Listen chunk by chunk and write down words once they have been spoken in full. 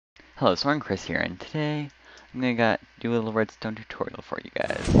Hello, so I'm Chris here, and today I'm gonna do a little redstone tutorial for you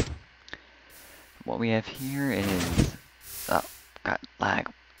guys. What we have here is, oh, got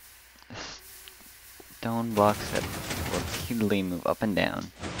lag. Stone blocks that will repeatedly move up and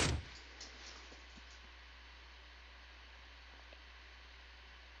down.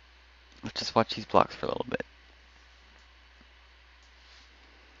 Let's just watch these blocks for a little bit.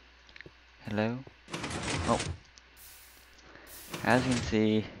 Hello? Oh. As you can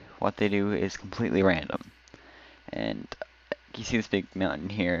see, what they do is completely random. And you see this big mountain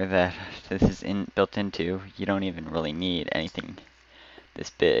here that this is built into. You don't even really need anything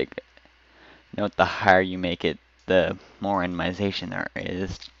this big. Note the higher you make it, the more randomization there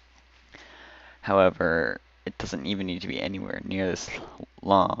is. However, it doesn't even need to be anywhere near this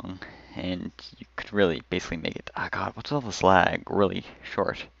long, and you could really basically make it, oh god, what's all this lag, really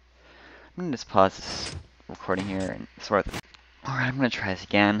short. I'm gonna just pause this recording here and sort this. Alright, I'm gonna try this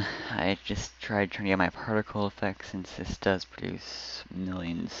again. I just tried turning on my particle effect since this does produce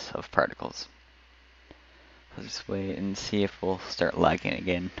millions of particles. Let's just wait and see if we'll start lagging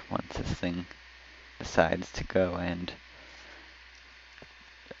again once this thing decides to go and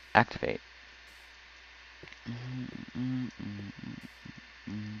activate.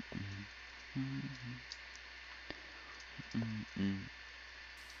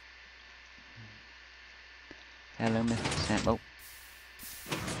 Hello, Mr. Sam. Oh.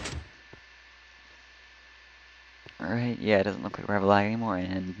 Alright, yeah, it doesn't look like we're having lag anymore,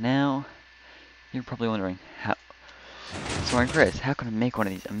 and now you're probably wondering how. So I'm Chris, how can I make one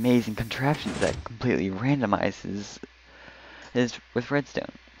of these amazing contraptions that completely randomizes with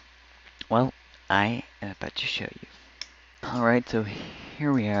redstone? Well, I am about to show you. Alright, so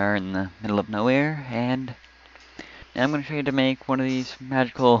here we are in the middle of nowhere, and now I'm going to show you to make one of these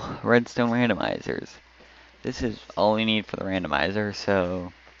magical redstone randomizers. This is all we need for the randomizer,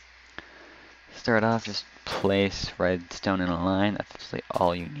 so start off, just place redstone in a line. That's actually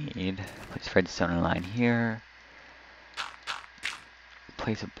all you need. Place redstone in a line here.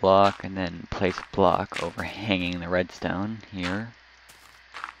 Place a block, and then place a block overhanging the redstone here.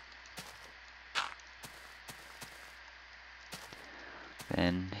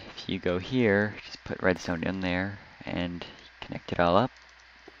 Then if you go here, just put redstone in there and connect it all up.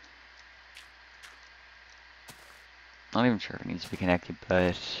 I'm not even sure if it needs to be connected,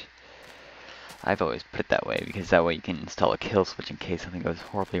 but I've always put it that way because that way you can install a kill switch in case something goes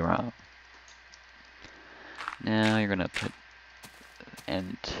horribly wrong. Now you're gonna put,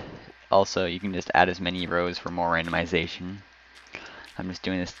 and also you can just add as many rows for more randomization. I'm just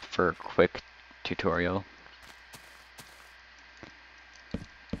doing this for a quick tutorial.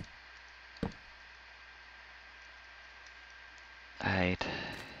 Alright.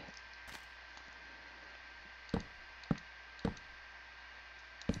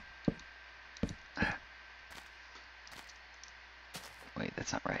 Wait,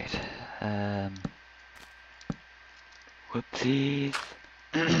 that's not right. Whoopsies.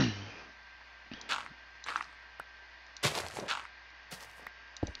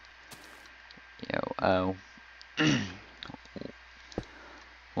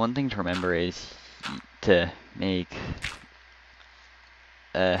 One thing to remember is to make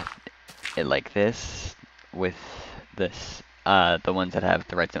it like this with this the ones that have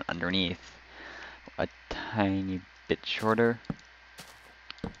the redstone underneath a tiny bit shorter.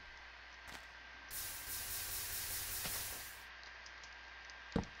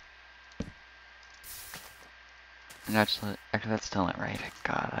 And actually that's still not right.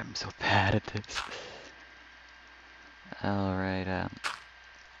 God, I'm so bad at this. Alright,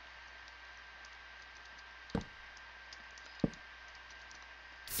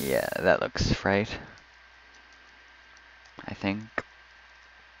 yeah, that looks right, I think.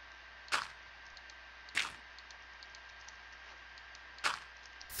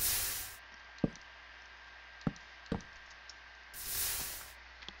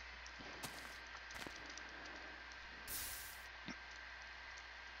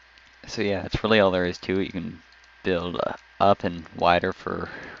 So yeah, that's really all there is to it. You can build up and wider for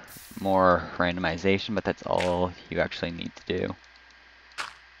more randomization, but that's all you actually need to do.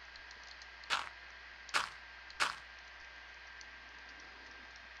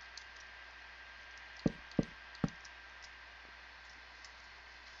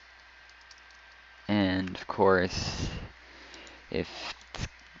 And of course,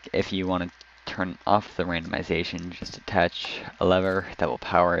 if you want to turn off the randomization, just attach a lever that will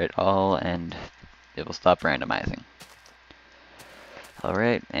power it all and it will stop randomizing.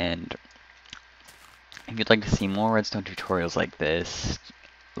 Alright, and if you'd like to see more redstone tutorials like this,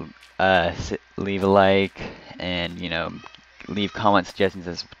 leave a like and, leave comment suggestions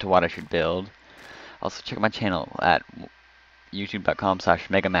as to what I should build. Also, check out my channel at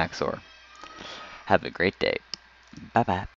youtube.com/megamaxor. Have a great day. Bye bye.